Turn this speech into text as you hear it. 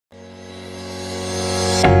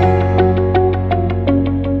Hi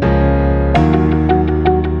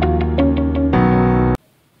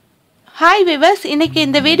viewers, இன்னைக்கு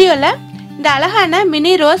இந்த வீடியோல இந்த அழகான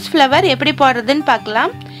மினி ரோஸ் ஃப்ளவர் எப்படி போடுறதுன்னு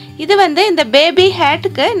பார்க்கலாம். இது வந்து இந்த பேபி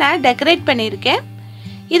ஹேட்டுக்கு நான் டெக்கரேட் பண்ணியிருக்கேன்.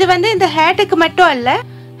 இது வந்து இந்த ஹேட்டுக்கு மட்டும் அல்ல,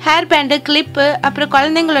 ஹேர் பேண்டு, கிளிப்பு, அப்புறம்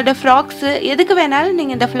குழந்தைங்களோட ஃப்ராக்ஸ் எதுக்கு வேணாலும்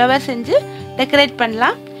நீங்கள் இந்த ஃப்ளவர் செஞ்சு டெக்கரேட்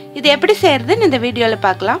பண்ணலாம். இது எப்படி செய்யறதுன்னு இந்த வீடியோவில்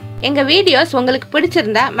பார்க்கலாம். எங்கள் வீடியோஸ் உங்களுக்கு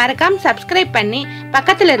பிடிச்சிருந்தா மறக்காம சப்ஸ்கிரைப் பண்ணி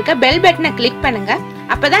பக்கத்தில் இருக்க பெல் பட்டனை கிளிக் பண்ணுங்க.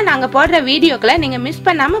 அப்பதான் நாங்க போடுற வீடியோக்களை நீங்க மிஸ்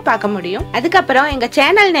பண்ணாம பார்க்க முடியும். அதுக்கப்புறம் எங்க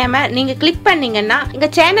சேனல் நேம நீங்க கிளிக் பண்ணீங்கன்னா எங்க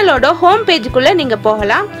சேனலோட ஹோம் பேஜுக்குள்ள நீங்க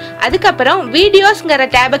போகலாம். அதுக்கப்புறம்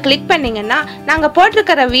வீடியோஸ்ங்கிற டேபை கிளிக் பண்ணீங்கன்னா நாங்க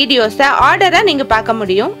போட்டிருக்கிற வீடியோஸை ஆர்டரா நீங்க பார்க்க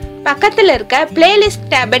முடியும். பக்கத்துல இருக்க பிளேலிஸ்ட்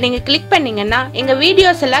டேபை நீங்க கிளிக் பண்ணீங்கன்னா எங்க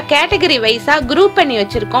வீடியோஸ் எல்லாம் கேட்டகரி வைஸா குரூப் பண்ணி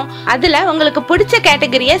வச்சிருக்கோம். அதுல உங்களுக்கு பிடிச்ச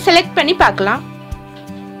கேட்டகரியை செலக்ட் பண்ணி பார்க்கலாம்.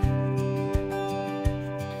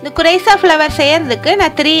 இந்த குரேசா ஃப்ளவர் செய்யறதுக்கு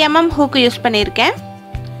நான் 3mm ஹூக் யூஸ் பண்ணியிருக்கேன்.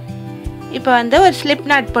 இப்போ வந்து ஒரு ஸ்லிப்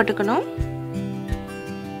நாட் போட்டுக்கணும்.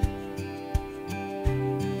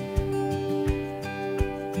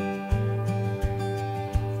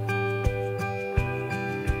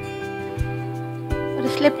 ஒரு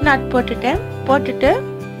ஸ்லிப் நாட் போட்டுட்டு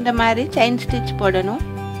இந்த மாதிரி செயின் ஸ்டிச் போடணும்.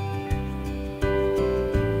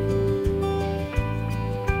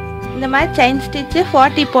 இந்த மாதிரி செயின் ஸ்டிச்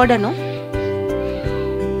 40 போடணும்.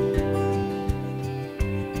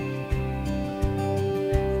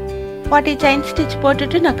 செயின் ஸ்டிச்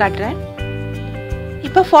போட்டுட்டு நான் காட்டுறேன்.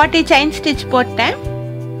 இப்போ 40 செயின் ஸ்டிச் போட்டேன்.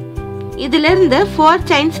 இதுல இருந்து 4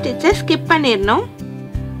 செயின் ஸ்டிச்சை ஸ்கிப் பண்ணிடணும்.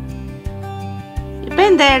 இப்போ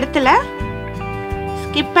இந்த இடத்துல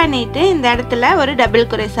ஸ்கிப் பண்ணிட்டு இந்த இடத்துல ஒரு டபுள்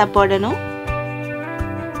குரேசா போடணும்.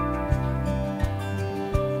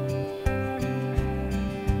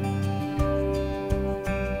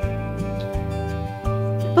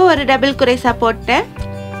 இப்போ ஒரு டபுள் குரேசா போட்டேன்.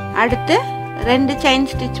 அடுத்து 2 செயின்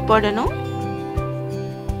ஸ்டிச் போடணும்.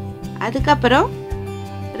 அதுக்கப்புறம்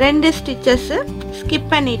 2 ஸ்டிச்சஸ்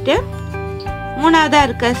ஸ்கிப் பண்ணிட்டு மூணாவதா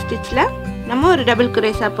இருக்க ஸ்டிச்ல நம்ம ஒரு டபுள்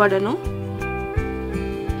குரேசா போடணும்.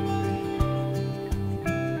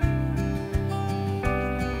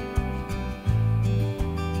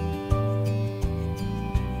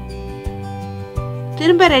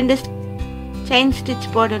 திரும்ப 2 செயின்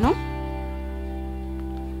ஸ்டிச் போடணும்.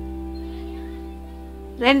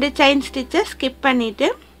 2 செயின் ஸ்டிச்சை ஸ்கிப் பண்ணிட்டு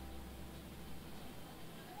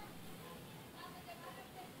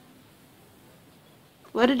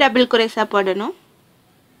ஒரு டபுள் குரேசா போடணும்.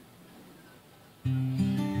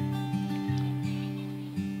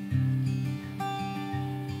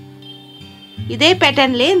 இதே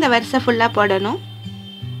பேட்டர்ன்லயே இந்த வரிசை ஃபுல்லா போடணும்.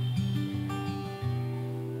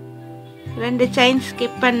 2 செயின்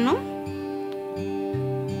ஸ்கிப் பண்ணணும்.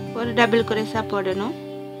 ஒரு டபுள் குரேசா போடணும்.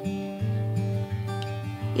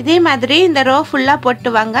 இதே மாதிரி இந்த ரோ ஃபுல்லா போட்டு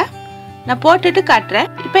வாங்க. நான் போட்டுட்டு காட்டுறேன்.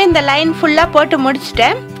 இப்போ இந்த லைன் ஃபுல்லா போட்டு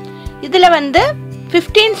முடிச்சிட்டேன். இதுல வந்து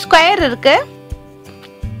 15 ஸ்கொயர் இருக்கு.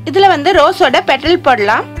 இதுல வந்து ரோஸோட பெட்டல்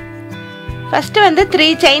போடலாம். ஃபர்ஸ்ட் வந்து 3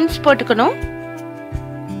 செயின்ஸ் போட்டுக்கணும்.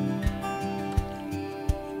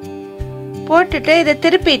 போட்டுட்டு இதை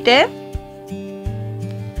திருப்பிட்டு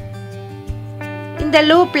இந்த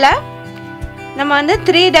லூப்ல நம்ம வந்து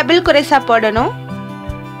 3 டபுள் குரேசா போடணும்.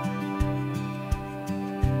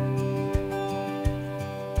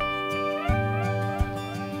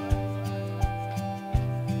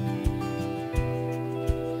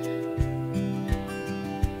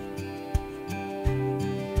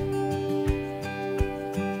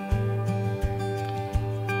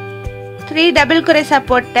 டபுள் குரேசா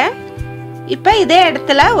போட்டேன். இப்போ இதே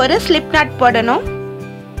இடத்துல ஒரு ஸ்லிப் நாட் போடணும்.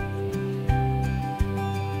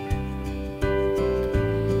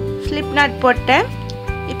 ஸ்லிப் நாட் போட்டேன்.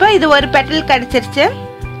 இப்போ இது ஒரு பெட்டல் கிடைச்சிருச்சு.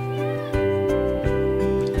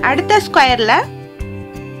 அடுத்த ஸ்கொயர்ல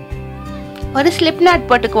ஒரு ஸ்லிப் நாட்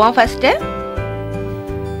போட்டுக்குவோம் ஃபர்ஸ்ட்.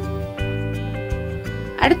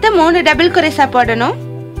 அடுத்து 3 டபுள் குரேசா போடணும்.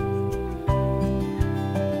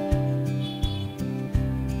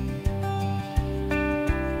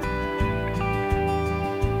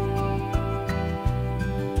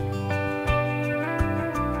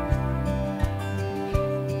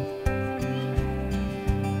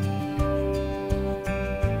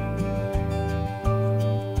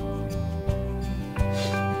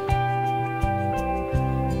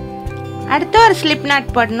 அடுத்து ஒரு ஸ்லிப் நாட்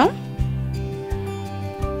போடணும்.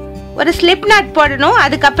 ஒரு ஸ்லிப் நாட் போடணும்.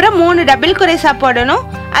 அதுக்கப்புறம் 3 டபுள் குரேசா போடணும்.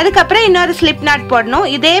 அதுக்கப்புறம் இன்னொரு ஸ்லிப் நாட் போடணும்.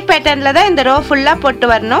 இதே பேட்டர்ன்ல தான் இந்த ரோ ஃபுல்லா போட்டு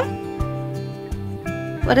வரணும்.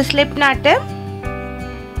 ஒரு ஸ்லிப் நாட்,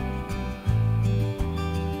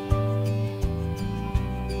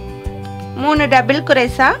 மூணு டபுள்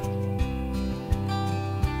குரேசா,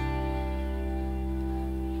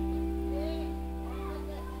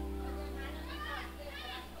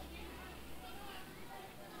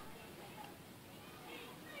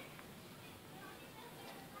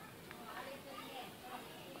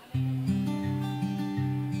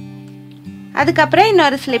 அதுக்கப்புறம்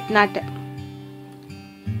இன்னொரு ஸ்லிப் நாட்.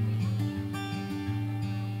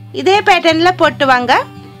 இதே பேட்டர்ன்ல போட்டு வாங்க.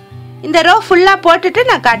 இந்த ரோ ஃபுல்லா போட்டுட்டு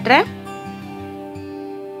நான் காட்டுறேன்.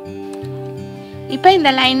 இப்போ இந்த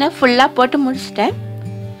லைனை ஃபுல்லா போட்டு முடிச்சிட்டேன்.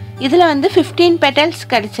 இதுல வந்து 15 பெட்டல்ஸ்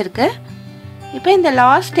கிடைச்சிருக்கு. இப்போ இந்த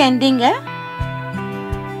லாஸ்ட் எண்டிங்க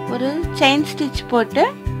ஒரு செயின் ஸ்டிச் போட்டு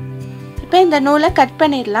இப்போ இந்த நூலை கட்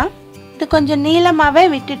பண்ணிடலாம். இது கொஞ்சம் நீளமாவே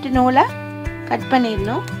விட்டுட்டு நூலை கட்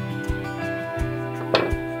பண்ணிடணும்.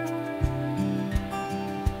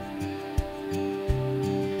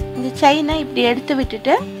 இந்த செயினை இப்படி எடுத்து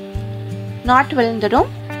விட்டுட்டு நாட்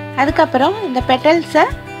விழுந்துடும். அதுக்கப்புறம் இந்த பெட்டல்ஸை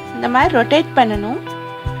இந்த மாதிரி ரொட்டேட் பண்ணணும்.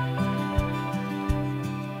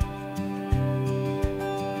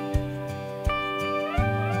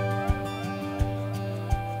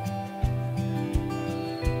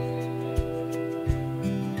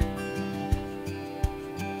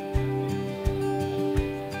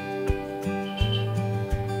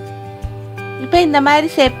 இப்போ இந்த மாதிரி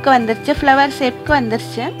ஷேப்க்கு வந்துருச்சு, ஃப்ளவர் ஷேப்க்கு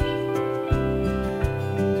வந்துருச்சு.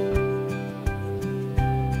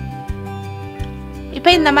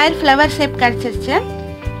 இப்போ இந்த மாதிரி ஃப்ளவர் ஷேப் கிடைச்சிருச்சு.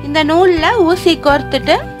 இந்த நூலில் ஊசி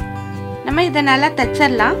கோர்த்துட்டு நம்ம இதை நல்லா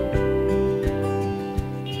தச்சிடலாம்.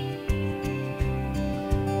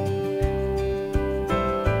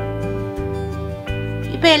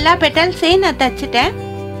 இப்போ எல்லா பெட்டல்ஸையும் நான் தச்சிட்டேன்.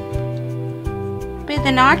 இப்போ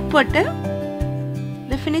இதை நாட் போட்டு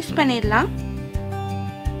இதை ஃபினிஷ் பண்ணிடலாம்.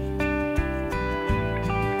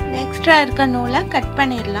 எக்ஸ்ட்ரா இருக்க நூலை கட்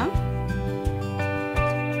பண்ணிடலாம்.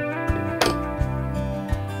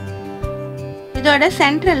 இதோட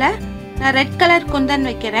சென்டர்ல நான் ரெட் கலர் குந்தன்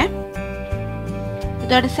வைக்கிறேன்.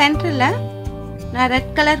 இதோட சென்டர்ல நான்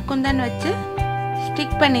ரெட் கலர் குந்தன் வச்சு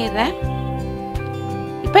ஸ்டிக் பண்ணிடுறேன்.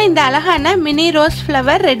 இப்போ இந்த அழகான மினி ரோஸ்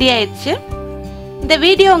ஃப்ளவர் ரெடி ஆயிடுச்சு. இந்த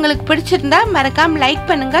வீடியோ உங்களுக்கு பிடிச்சிருந்தா மறக்காம லைக்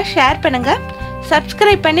பண்ணுங்க, ஷேர் பண்ணுங்க,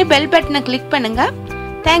 சப்ஸ்கிரைப் பண்ணி பெல் பட்டனை கிளிக் பண்ணுங்க.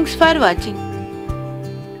 தேங்க்ஸ் ஃபார் வாட்சிங்.